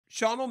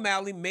Sean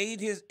O'Malley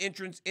made his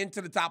entrance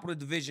into the top of the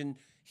division.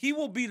 He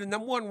will be the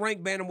 #1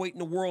 ranked bantamweight in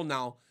the world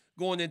now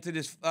going into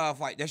this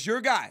fight. That's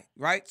your guy,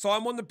 right? So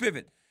I'm on the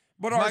pivot.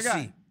 But That's RC,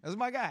 my guy. That's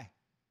my guy.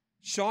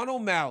 Sean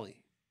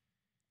O'Malley,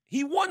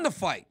 he won the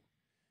fight.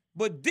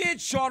 But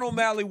did Sean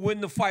O'Malley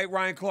win the fight,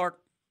 Ryan Clark?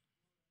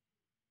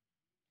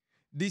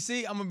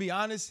 DC, I'm going to be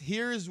honest.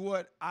 Here's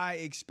what I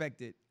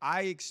expected.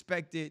 I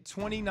expected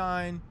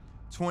 29-28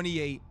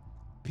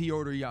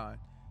 Petr Yan.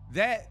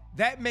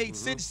 That made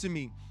sense to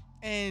me.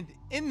 And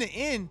in the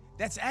end,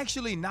 that's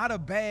actually not a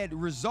bad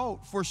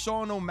result for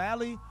Sean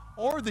O'Malley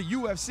or the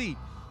UFC.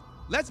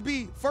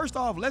 First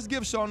off, let's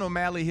give Sean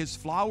O'Malley his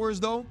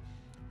flowers, though.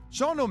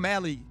 Sean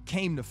O'Malley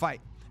came to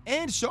fight.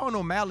 And Sean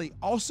O'Malley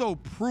also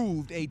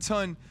proved a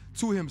ton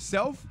to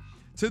himself,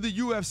 to the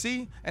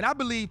UFC. And I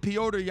believe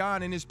Petr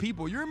Yan and his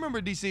people. You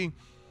remember, DC,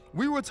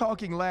 we were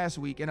talking last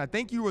week, and I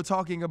think you were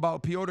talking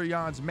about Petr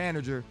Yan's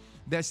manager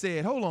that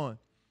said, hold on,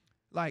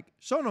 like,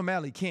 Sean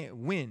O'Malley can't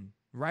win,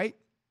 right?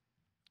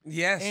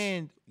 Yes.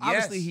 And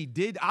obviously he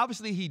did.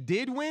 Obviously he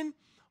did win,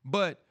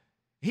 but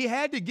he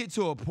had to get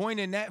to a point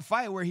in that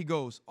fight where he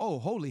goes, oh,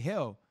 holy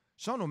hell,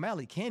 Sean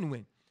O'Malley can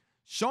win.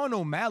 Sean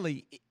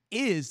O'Malley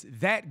is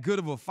that good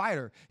of a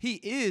fighter. He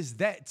is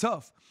that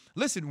tough.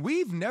 Listen,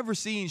 we've never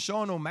seen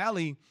Sean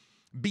O'Malley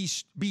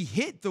be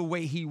hit the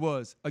way he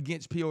was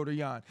against Petr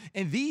Yan.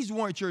 And these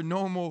weren't your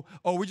normal,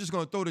 oh, we're just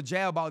going to throw the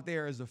jab out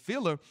there as a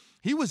filler.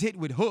 He was hit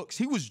with hooks.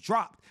 He was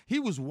dropped. He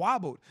was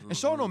wobbled. And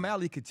Sean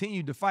O'Malley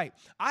continued to fight.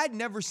 I'd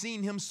never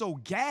seen him so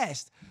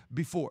gassed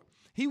before.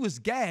 He was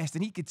gassed,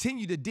 and he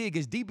continued to dig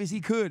as deep as he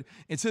could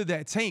into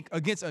that tank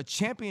against a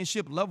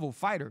championship-level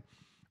fighter.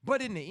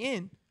 But in the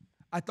end,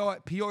 I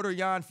thought Petr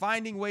Yan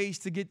finding ways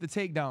to get the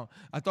takedown.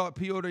 I thought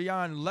Petr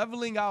Yan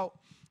leveling out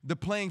the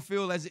playing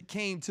field as it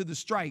came to the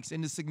strikes,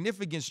 and the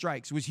significant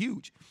strikes was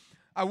huge.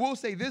 I will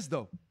say this,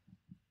 though.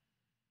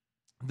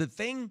 The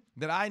thing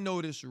that I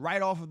noticed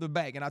right off of the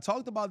back, and I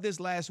talked about this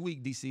last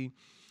week, DC,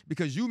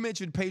 because you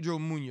mentioned Pedro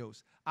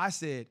Munoz. I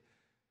said,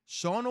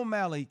 Sean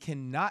O'Malley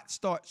cannot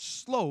start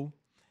slow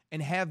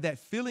and have that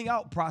filling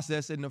out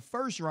process in the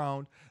first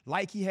round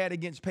like he had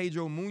against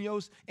Pedro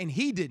Munoz, and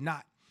he did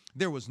not.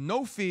 There was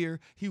no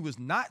fear. He was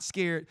not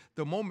scared.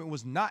 The moment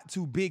was not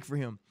too big for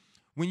him.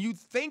 When you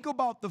think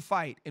about the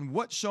fight and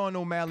what Sean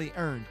O'Malley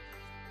earned,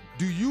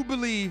 do you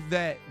believe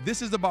that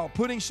this is about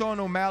putting Sean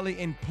O'Malley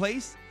in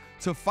place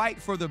to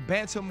fight for the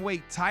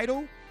bantamweight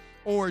title?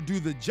 Or do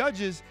the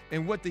judges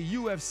and what the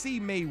UFC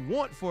may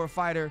want for a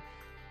fighter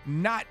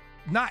not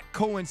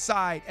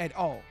coincide at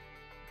all?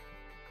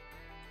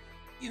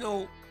 You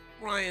know,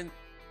 Ryan,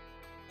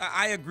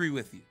 I agree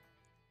with you.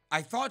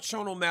 I thought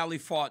Sean O'Malley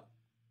fought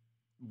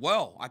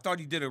well. I thought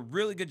he did a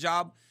really good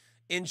job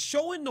in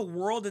showing the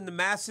world and the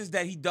masses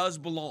that he does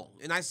belong.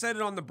 And I said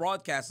it on the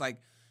broadcast,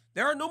 like,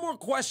 there are no more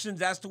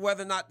questions as to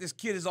whether or not this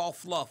kid is all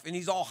fluff and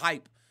he's all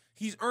hype.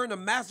 He's earned a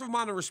massive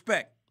amount of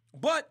respect.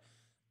 But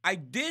I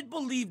did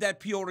believe that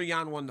Petr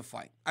Yan won the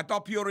fight. I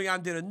thought Petr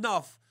Yan did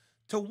enough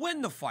to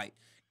win the fight.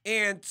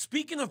 And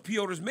speaking of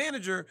Petr's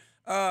manager,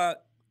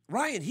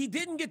 Ryan, he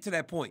didn't get to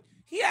that point.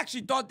 He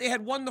actually thought they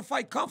had won the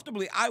fight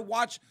comfortably. I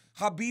watched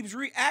Khabib's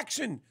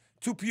reaction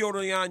to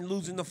Petr Yan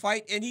losing the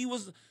fight, and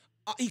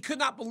he could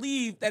not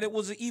believe that it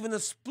was even a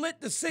split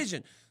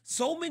decision.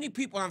 So many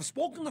people, and I've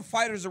spoken to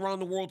fighters around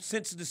the world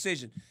since the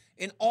decision,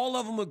 and all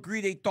of them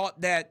agree they thought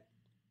that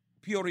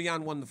Petr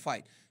Yan won the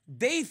fight.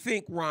 They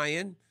think,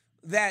 Ryan,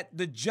 that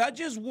the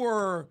judges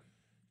were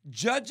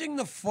judging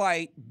the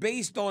fight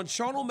based on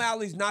Sean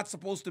O'Malley's not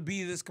supposed to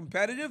be this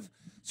competitive,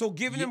 so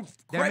giving him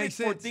credit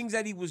for things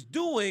that he was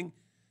doing,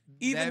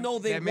 even though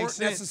they weren't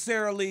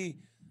necessarily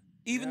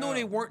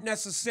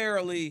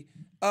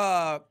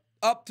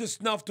up to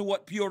snuff to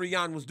what Petr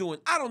Yan was doing.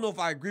 I don't know if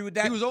I agree with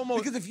that. He was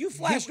almost, because if you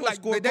flash your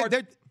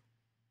scorecard,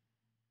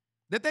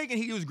 they're thinking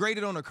he was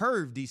graded on a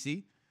curve,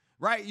 DC.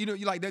 Right? You know,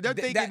 they're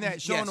thinking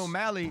that Sean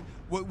O'Malley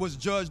was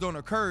judged on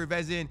a curve,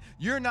 as in,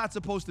 you're not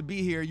supposed to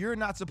be here. You're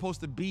not supposed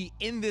to be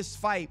in this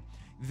fight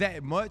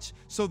that much.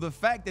 So the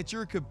fact that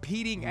you're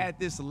competing at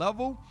this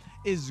level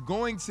is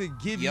going to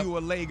give you a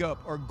leg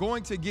up, or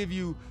going to give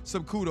you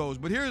some kudos.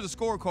 But here are the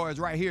scorecards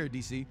right here,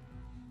 DC.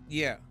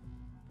 Yeah,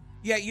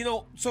 you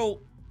know, so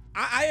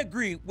I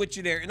agree with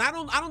you there. And I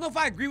don't know if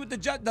I agree with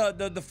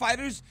the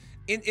fighters.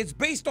 And it's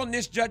based on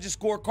this judge's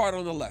scorecard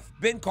on the left,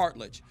 Ben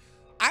Cartledge.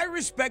 I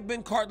respect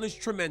Ben Cartledge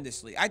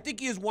tremendously. I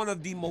think he is one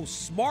of the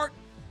most smart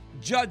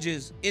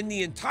judges in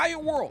the entire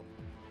world.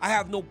 I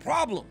have no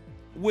problem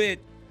with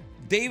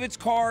David's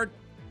card.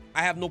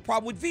 I have no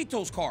problem with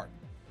Vito's card.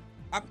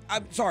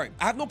 I'm sorry.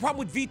 I have no problem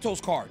with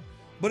Vito's card.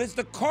 But it's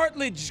the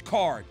Cartledge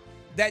card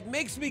that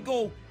makes me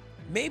go,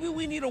 maybe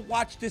we need to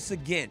watch this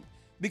again.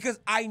 Because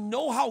I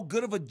know how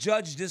good of a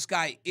judge this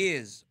guy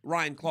is,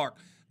 Ryan Clark.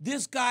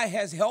 This guy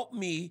has helped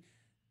me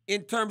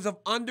in terms of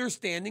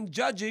understanding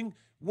judging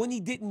when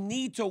he didn't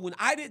need to, when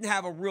I didn't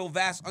have a real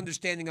vast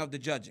understanding of the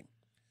judging.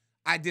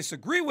 I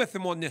disagree with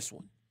him on this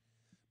one.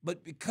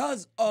 But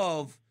because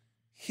of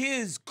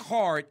his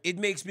card, it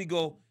makes me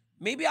go,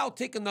 maybe I'll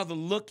take another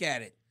look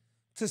at it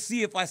to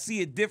see if I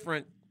see it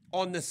different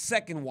on the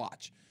second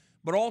watch.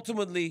 But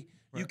ultimately,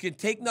 you can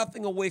take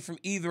nothing away from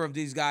either of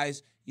these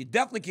guys. You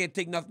definitely can't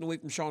take nothing away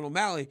from Sean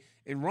O'Malley.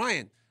 And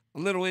Ryan, a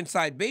little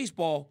inside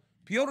baseball,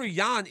 Petr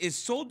Yan is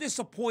so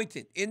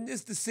disappointed in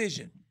this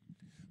decision.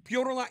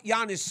 Petr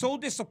Yan is so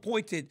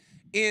disappointed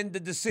in the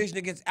decision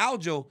against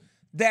Aljo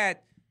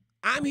that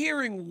I'm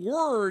hearing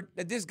word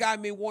that this guy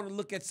may want to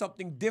look at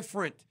something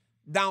different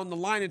down the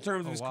line in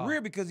terms of his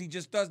career because he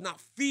just does not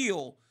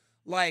feel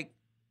like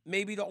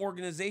maybe the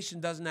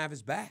organization doesn't have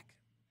his back.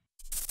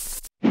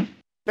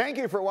 Thank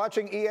you for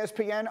watching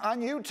ESPN on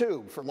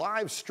YouTube. For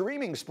live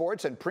streaming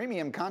sports and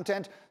premium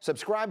content,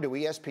 subscribe to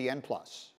ESPN+.